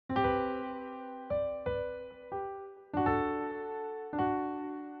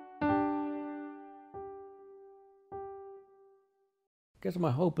guess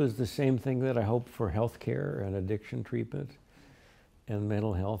my hope is the same thing that I hope for healthcare and addiction treatment and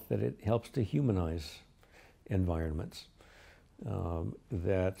mental health, that it helps to humanize environments. In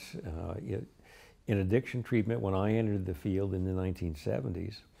addiction treatment, when I entered the field in the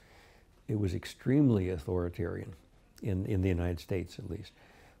 1970s, it was extremely authoritarian, in the United States at least.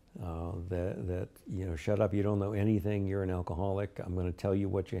 Shut up, you don't know anything, you're an alcoholic, I'm going to tell you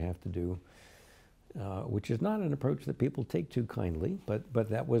what you have to do. Which is not an approach that people take too kindly, but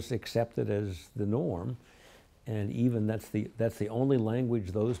that was accepted as the norm, and even that's the only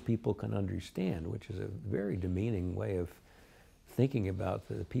language those people can understand, which is a very demeaning way of thinking about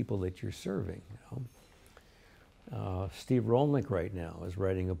the people that you're serving. Steve Rolnick right now is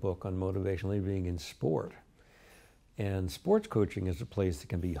writing a book on motivational leading in sport, and sports coaching is a place that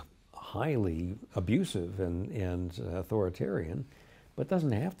can be highly abusive and authoritarian, but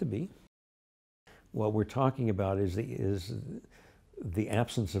doesn't have to be. What we're talking about is the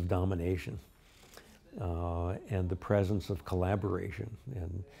absence of domination and the presence of collaboration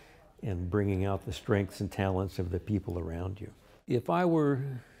and bringing out the strengths and talents of the people around you. If I were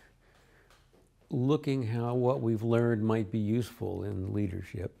looking how what we've learned might be useful in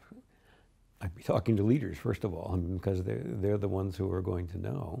leadership, I'd be talking to leaders, first of all, because they're the ones who are going to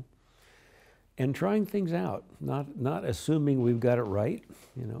know, and trying things out, not assuming we've got it right,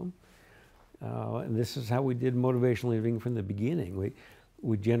 and this is how we did motivational living from the beginning.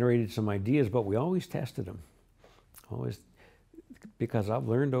 We generated some ideas, but we always tested them. Always, because I've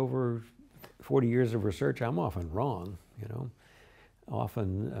learned over 40 years of research, I'm often wrong,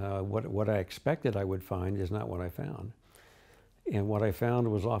 Often what I expected I would find is not what I found. And what I found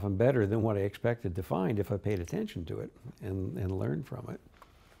was often better than what I expected to find if I paid attention to it and learned from it.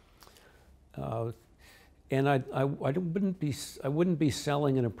 And I wouldn't be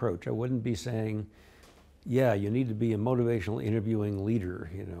selling an approach. I wouldn't be saying, yeah, you need to be a motivational interviewing leader,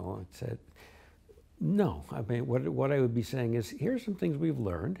 No, I mean, what I would be saying is, here's some things we've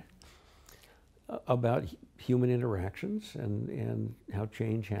learned about human interactions and how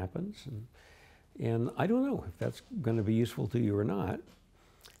change happens. And I don't know if that's going to be useful to you or not,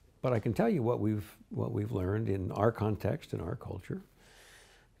 but I can tell you what we've learned in our context, in our culture.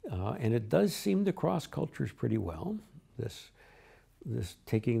 And it does seem to cross cultures pretty well. This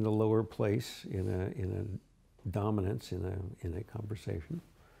taking the lower place in a dominance in a conversation,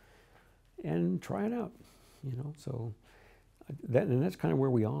 and try it out. So that's kind of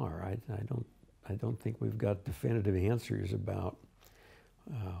where we are. I don't think we've got definitive answers about.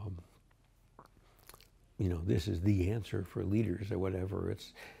 This is the answer for leaders or whatever.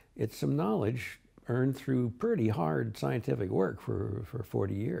 It's some knowledge earned through pretty hard scientific work for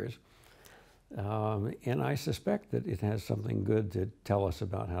 40 years. And I suspect that it has something good to tell us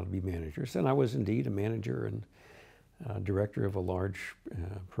about how to be managers. And I was indeed a manager and director of a large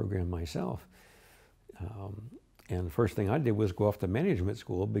program myself. And the first thing I did was go off to management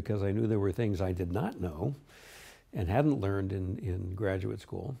school because I knew there were things I did not know and hadn't learned in graduate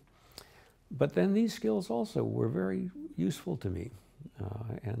school. But then these skills also were very useful to me.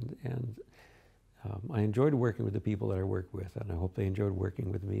 I enjoyed working with the people that I worked with, and I hope they enjoyed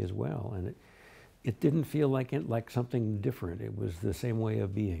working with me as well. And it didn't feel like something different. It was the same way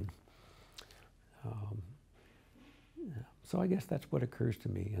of being. So I guess that's what occurs to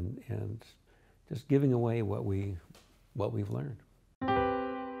me, and just giving away what we've learned.